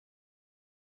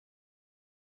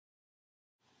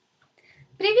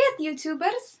Привет,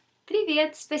 YouTubers!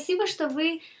 Привет! Спасибо, что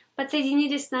вы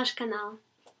подсоединились в наш канал.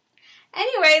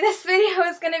 Anyway, this video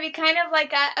is going to be kind of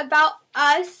like a about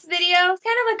us video. It's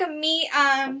kind of like a meet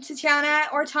Tatiana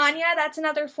or Tanya. That's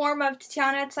another form of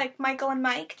Tatiana. It's like Michael and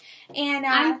Mike. And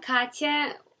I'm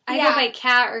Katya. I go by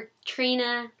Kat or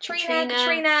Trina.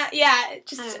 Katrina. Yeah,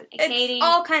 Katie. It's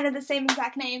all kind of the same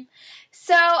exact name.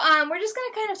 So we're just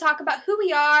going to kind of talk about who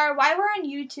we are, why we're on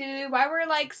YouTube, why we're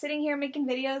like sitting here making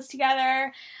videos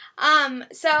together.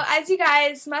 So as you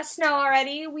guys must know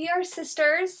already, we are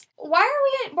sisters. Why are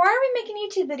we making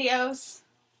YouTube videos?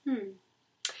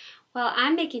 Well,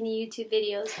 I'm making YouTube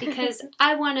videos because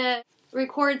I want to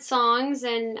record songs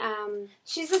and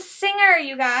she's a singer,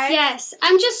 you guys. Yes,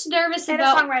 I'm just nervous and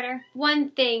about a songwriter.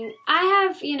 One thing. I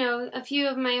have, a few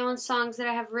of my own songs that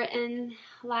I have written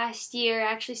last year,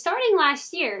 actually starting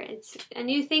last year. It's a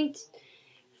new thing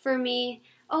for me.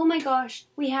 Oh my gosh,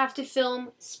 we have to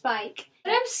film Spike.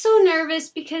 But I'm so nervous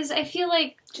because I feel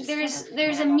like there's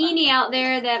a meanie out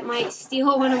there that might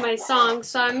steal one of my songs,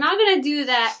 so I'm not gonna do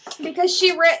that. Because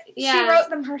she wrote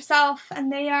them herself,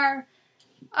 and they are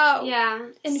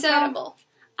incredible. So,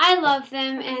 I love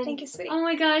them, and thank you, sweetie. Oh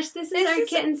my gosh, this is our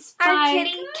kitten Spike. Our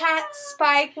kitty cat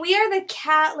Spike. We are the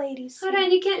cat ladies. Hold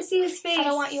on, you can't see his face. I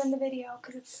don't want you in the video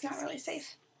because it's not really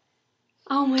safe.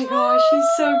 Oh my gosh, he's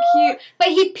so cute. But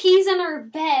he pees on our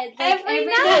bed every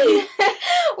night.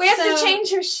 We have to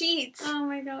change her sheets. Oh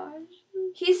my gosh.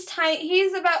 He's tiny.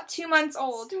 He's about 2 months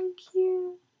old. So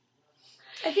cute.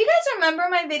 If you guys remember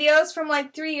my videos from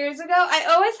like 3 years ago, I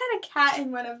always had a cat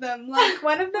in one of them. Like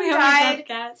one of them died.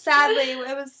 Sadly,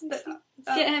 it was. Let's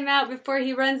get him out before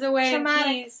he runs away.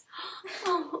 Traumatic.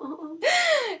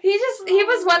 He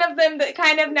was one of them that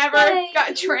kind of never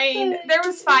got trained. There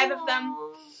was 5 of them.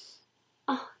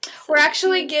 We're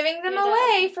actually giving them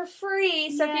away for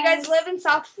free. So if you guys live in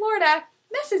South Florida,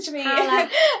 message me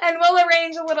and we'll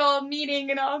arrange a little meeting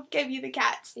and I'll give you the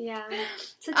cats. Yeah.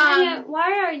 So Tanya,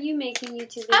 why are you making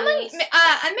YouTube videos?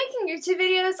 I'm making YouTube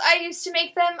videos. I used to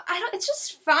make them. It's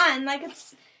just fun. Like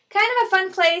it's kind of a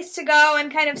fun place to go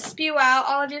and kind of spew out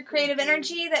all of your creative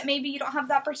energy that maybe you don't have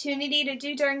the opportunity to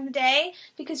do during the day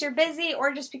because you're busy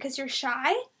or just because you're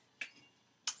shy.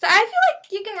 So I feel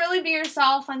like you can really be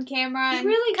yourself on camera and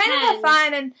really kind of have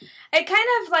fun, and it kind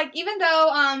of like, even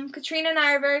though Katrina and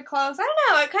I are very close, I don't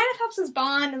know, it kind of helps us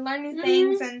bond and learn new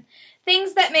things and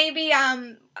things that maybe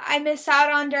I miss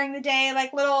out on during the day,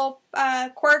 like little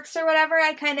quirks or whatever.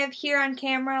 I kind of hear on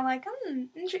camera, like,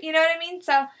 you know what I mean?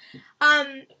 So,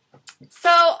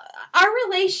 so our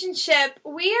relationship,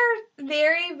 we are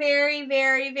very, very,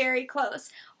 very, very close.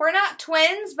 We're not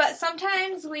twins, but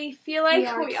sometimes we feel like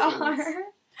we are.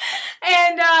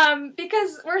 And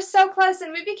because we're so close,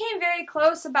 and we became very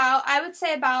close about, I would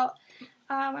say about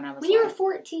when you were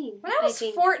 14. When I was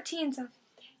 14, so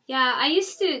yeah, I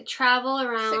used to travel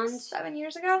around 6-7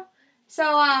 years ago.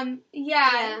 So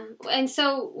yeah. And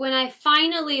so when I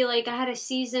finally I had a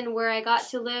season where I got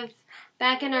to live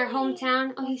back in our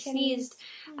hometown. Oh, he sneezed.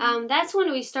 That's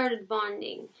when we started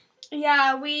bonding.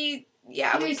 Yeah,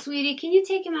 Here, sweetie, can you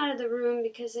take him out of the room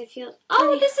because I feel...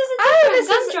 Oh, this is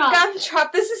a Gumdrop.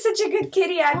 Gumdrop. This is such a good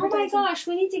kitty advertising. Oh my gosh,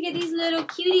 we need to get these little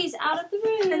cuties out of the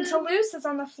room. And Toulouse is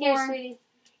on the floor. Here, sweetie.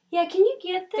 Yeah, can you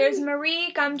get them? There's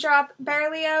Marie, Gumdrop,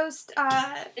 Berlioz,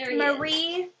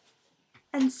 Marie,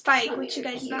 and Spike, which you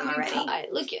guys know already.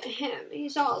 Look at him.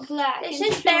 He's all black. This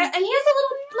is Bear, and he has a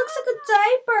little, looks like a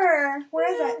diaper.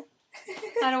 Where is it?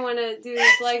 I don't want to do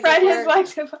his legs Spread his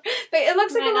legs apart. But it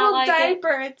looks like a little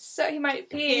diaper. It's so he might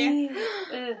pee.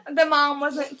 The mom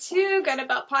wasn't too good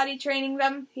about potty training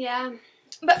them. Yeah.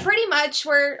 But pretty much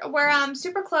we're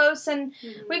super close, and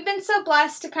we've been so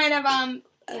blessed to kind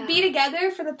of be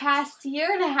together for the past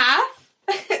year and a half.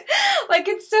 Like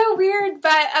it's so weird,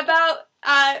 but about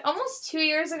almost 2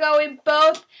 years ago we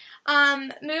both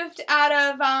moved out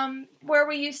of where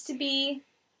we used to be.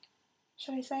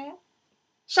 Should I say it?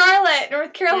 Charlotte,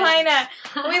 North Carolina.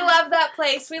 Yeah. We love that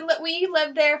place. We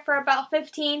lived there for about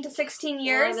 15 to 16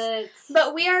 years.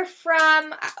 But we are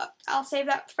from, I'll save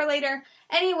that for later.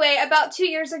 Anyway, about 2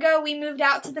 years ago, we moved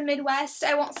out to the Midwest.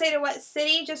 I won't say to what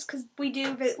city, just because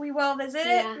we will visit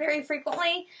it very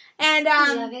frequently. And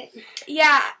love it.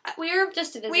 Yeah, we were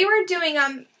doing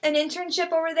an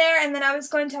internship over there, and then I was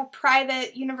going to a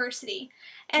private university.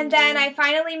 And then I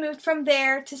finally moved from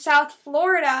there to South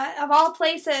Florida, of all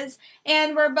places,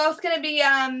 and we're both going to be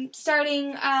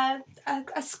starting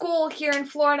a school here in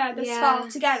Florida this fall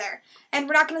together. And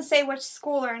we're not going to say which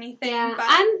school or anything. Yeah, but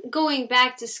I'm going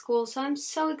back to school, so I'm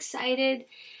so excited.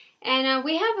 And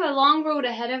we have a long road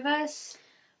ahead of us.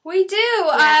 We do.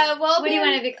 Yeah. What do you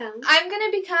want to become? I'm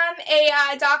going to become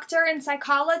a doctor in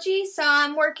psychology, so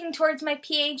I'm working towards my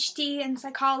PhD in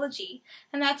psychology,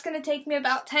 and that's going to take me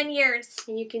about 10 years.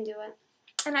 And you can do it.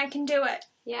 And I can do it.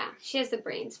 Yeah, she has the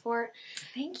brains for it.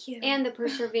 Thank you. And the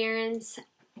perseverance.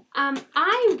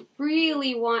 I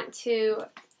really want to...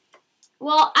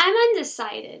 Well, I'm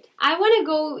undecided. I want to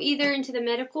go either into the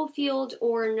medical field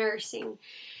or nursing.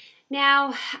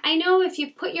 Now, I know if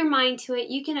you put your mind to it,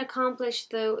 you can accomplish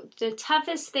the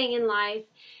toughest thing in life,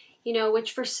 you know,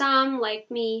 which for some, like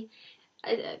me,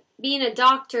 being a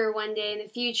doctor one day in the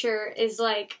future is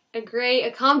like a great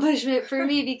accomplishment for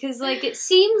me because, like, it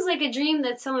seems like a dream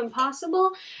that's so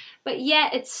impossible, but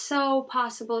yet it's so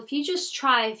possible. If you just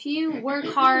try, if you work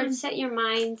hard, set your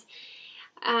mind,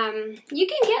 you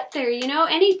can get there, you know,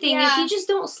 anything. Yeah. If you just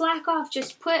don't slack off,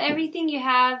 just put everything you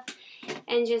have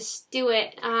and just do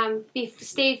it.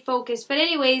 Stay focused. But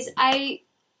anyways,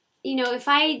 if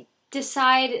I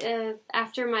decide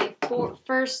after my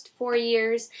first 4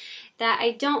 years that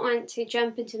I don't want to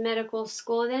jump into medical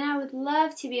school, then I would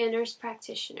love to be a nurse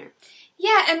practitioner.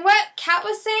 Yeah, and what Kat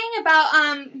was saying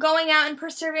about going out and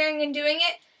persevering and doing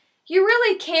it, you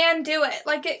really can do it.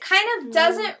 Like, it kind of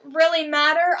doesn't really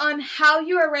matter on how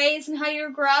you were raised and how you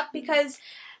grew up because...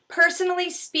 Personally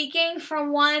speaking,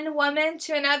 from one woman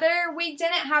to another, we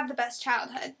didn't have the best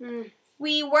childhood.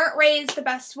 We weren't raised the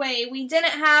best way. We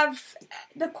didn't have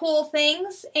the cool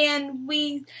things, and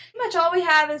pretty much all we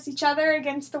have is each other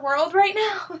against the world right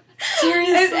now.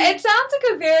 Seriously. It sounds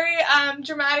like a very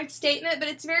dramatic statement, but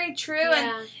it's very true.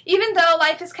 Yeah. And even though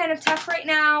life is kind of tough right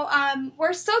now,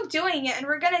 we're still doing it, and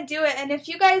we're going to do it. And if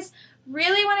you guys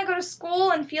really want to go to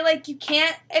school and feel like you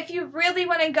can't, if you really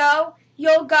want to go,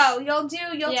 you'll go. You'll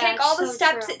take all the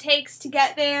steps it takes to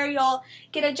get there. You'll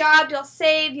get a job. You'll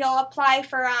save. You'll apply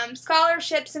for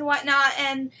scholarships and whatnot.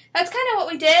 And that's kind of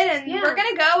what we did. And we're going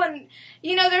to go. And,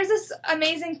 you know, there's this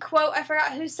amazing quote. I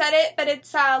forgot who said it, but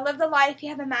it's live the life you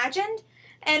have imagined.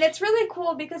 And it's really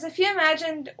cool because if you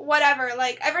imagined whatever,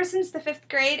 like ever since the 5th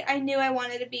grade, I knew I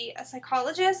wanted to be a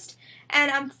psychologist.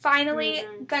 And I'm finally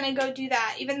going to go do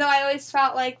that, even though I always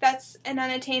felt like that's an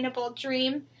unattainable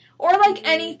dream. Or, like,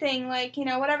 anything, like, you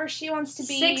know, whatever she wants to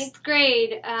be. 6th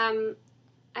grade,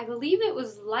 I believe it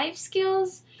was life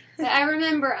skills. But I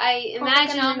remember I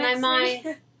imagined in my mind.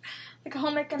 Like a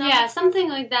home economics. Yeah, something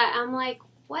like that. I'm like,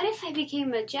 what if I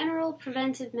became a general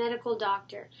preventive medical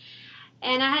doctor?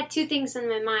 And I had 2 things in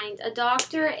my mind, a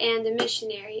doctor and a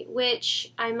missionary,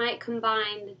 which I might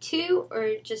combine the 2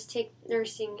 or just take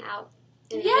nursing out.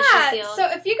 Yeah, so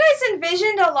if you guys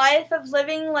envisioned a life of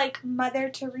living like Mother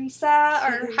Teresa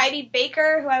or Heidi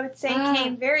Baker, who I would say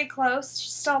came very close,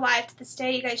 she's still alive to this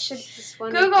day, you guys should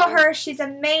Google her, she's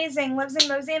amazing, lives in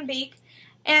Mozambique,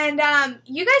 and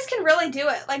you guys can really do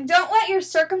it. Like, don't let your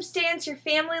circumstance, your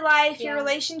family life, your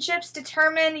relationships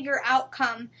determine your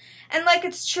outcome. And like,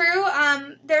 it's true,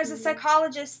 there's a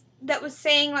psychologist that was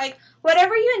saying, like,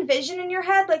 whatever you envision in your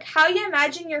head, like how you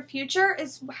imagine your future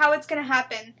is how it's going to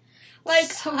happen.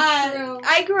 Like, so true.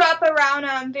 I grew up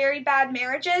around very bad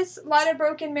marriages, a lot of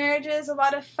broken marriages, a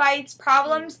lot of fights,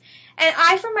 problems, and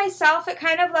I, for myself, it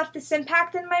kind of left this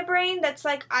impact in my brain that's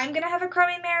like, I'm going to have a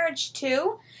crummy marriage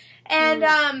too, and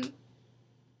I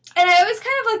always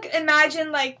kind of, like,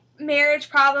 imagine, like, marriage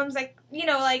problems, like, you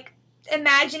know, like,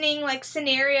 imagining, like,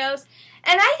 scenarios,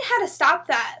 and I had to stop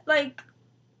that, like,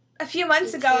 a few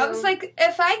months ago. I was like,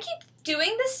 if I keep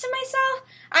doing this to myself,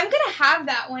 I'm gonna have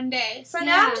that one day. So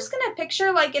now I'm just gonna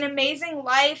picture like an amazing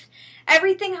life,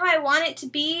 everything how I want it to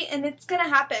be, and it's gonna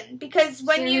happen. Because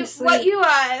when what you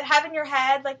have in your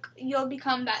head, like, you'll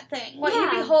become that thing. What you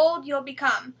behold, you'll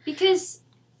become. Because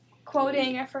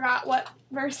quoting, I forgot what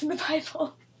verse in the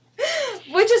Bible,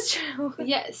 which is true.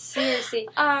 Yes, seriously.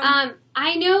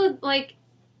 I know, like,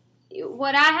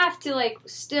 what I have to, like,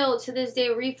 still to this day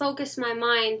refocus my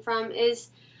mind from is,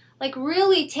 like,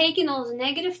 really taking those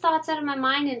negative thoughts out of my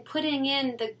mind and putting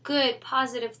in the good,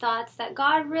 positive thoughts that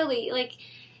God really, like,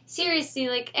 seriously,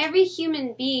 like, every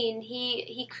human being,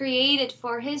 he created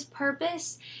for His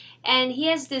purpose, and He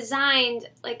has designed,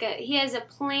 like, He has a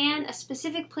plan, a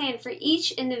specific plan for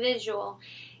each individual.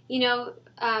 You know,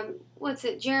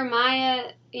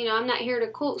 Jeremiah, you know, I'm not here to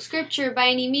quote scripture by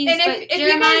any means, but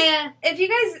Jeremiah... If you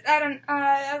guys, I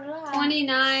don't,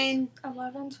 29...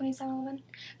 27:11.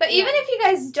 But even if you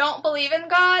guys don't believe in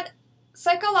God,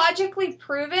 psychologically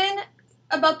proven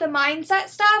about the mindset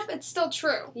stuff, it's still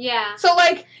true. Yeah. So,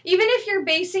 like, even if you're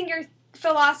basing your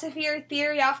philosophy or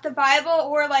theory off the Bible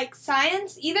or, like,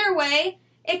 science, either way,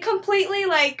 it completely,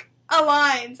 like,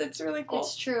 aligns. It's really cool.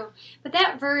 It's true. But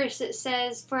that verse, it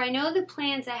says, "For I know the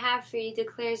plans I have for you,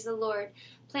 declares the Lord,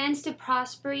 plans to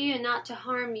prosper you and not to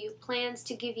harm you, plans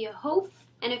to give you hope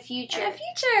and a future. And a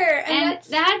future.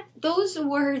 And those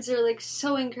words are like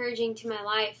so encouraging to my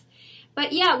life.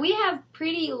 But yeah, we have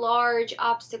pretty large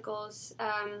obstacles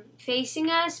facing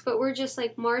us, but we're just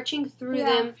like marching through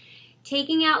them,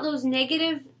 taking out those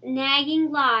negative,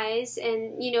 nagging lies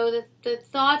and, you know, the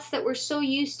thoughts that we're so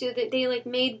used to that they like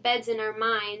made beds in our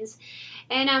minds.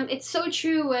 And it's so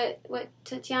true what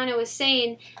Tatiana was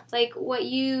saying, like what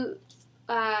you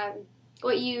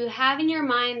have in your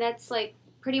mind, that's like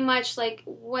pretty much like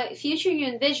what future you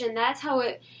envision, that's how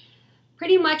it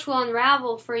pretty much will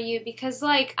unravel for you, because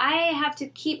like I have to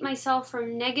keep myself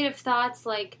from negative thoughts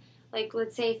like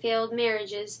let's say failed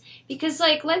marriages, because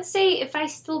like let's say if I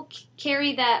still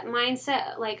carry that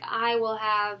mindset, like I will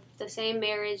have the same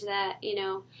marriage that, you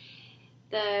know,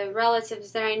 the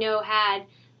relatives that I know had,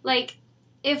 like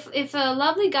if a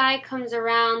lovely guy comes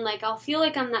around, like I'll feel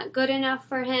like I'm not good enough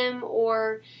for him,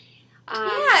 or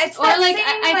it's or that like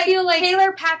same, I feel like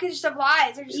Taylor packaged of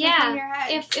lies are just in your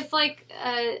head. If like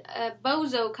a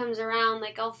bozo comes around,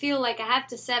 like I'll feel like I have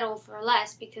to settle for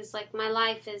less because like my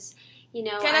life is, you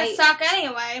know, gonna suck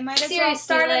anyway. Might as well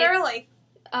start it early.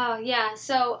 Oh yeah,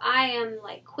 so I am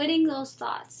like quitting those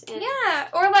thoughts. And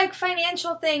or like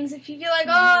financial things. If you feel like,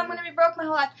 oh, I'm gonna be broke my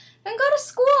whole life, then go to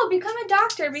school, become a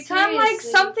doctor, become like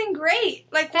something great,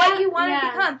 like what you want to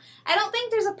become. I don't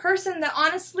think there's a person that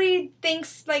honestly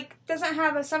thinks like doesn't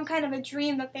have some kind of a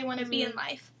dream that they want to be in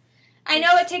life. I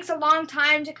know it takes a long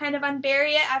time to kind of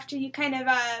unbury it after you kind of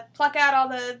pluck out all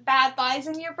the bad lies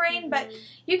in your brain, but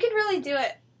you can really do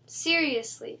it.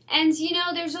 Seriously. And, you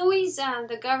know, there's always,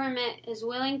 the government is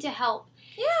willing to help.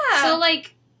 Yeah. So,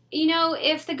 like, you know,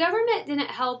 if the government didn't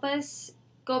help us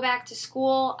go back to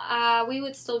school, we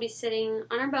would still be sitting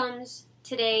on our bones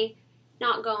today,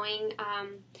 not going.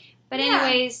 But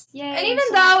anyways, And even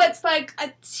though it's like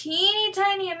a teeny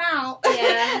tiny amount,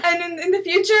 and in the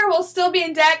future we'll still be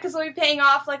in debt because we'll be paying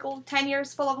off like 10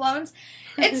 years full of loans,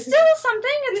 it's still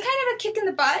something. It's kind of a kick in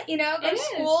the butt, you know, go to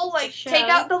school, like take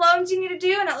out the loans you need to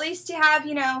do, and at least you have,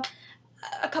 you know,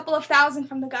 a couple of $1,000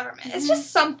 from the government. It's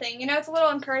just something, you know, it's a little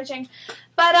encouraging.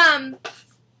 But,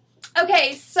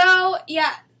 okay, so,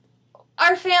 yeah,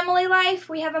 our family life,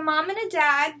 we have a mom and a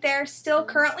dad. They're still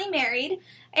currently married,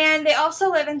 and they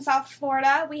also live in South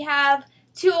Florida. We have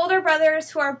 2 older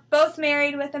brothers who are both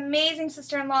married with amazing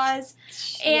sister-in-laws,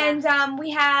 and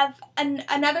we have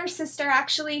another sister,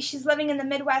 actually. She's living in the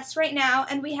Midwest right now,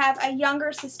 and we have a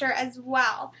younger sister as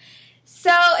well.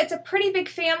 So it's a pretty big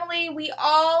family. We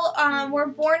all were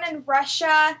born in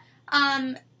Russia.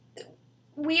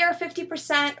 We are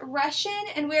 50% Russian,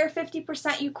 and we are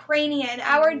 50% Ukrainian.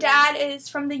 Our dad is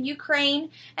from the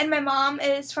Ukraine, and my mom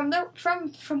is from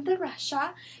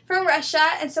Russia.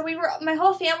 And so my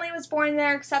whole family was born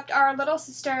there except our little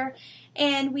sister,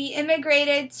 and we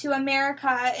immigrated to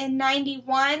America in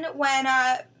 '91 when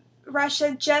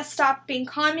Russia just stopped being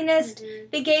communist.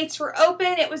 The gates were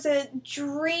open. It was a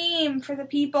dream for the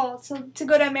people to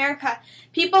go to America.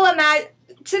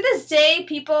 To this day,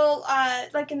 people,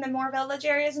 like in the more village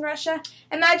areas in Russia,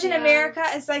 imagine America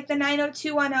as like the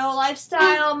 90210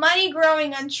 lifestyle, money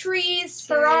growing on trees,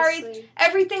 Ferraris,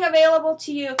 everything available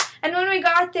to you. And when we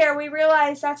got there, we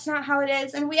realized that's not how it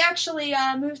is. And we actually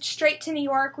moved straight to New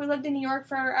York. We lived in New York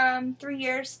for 3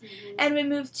 years. And we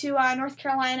moved to North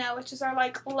Carolina, which is our,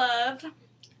 like, love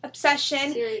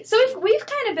obsession. So we've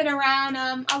kind of been around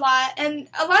a lot. And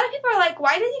a lot of people are like,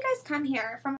 why did you guys come here from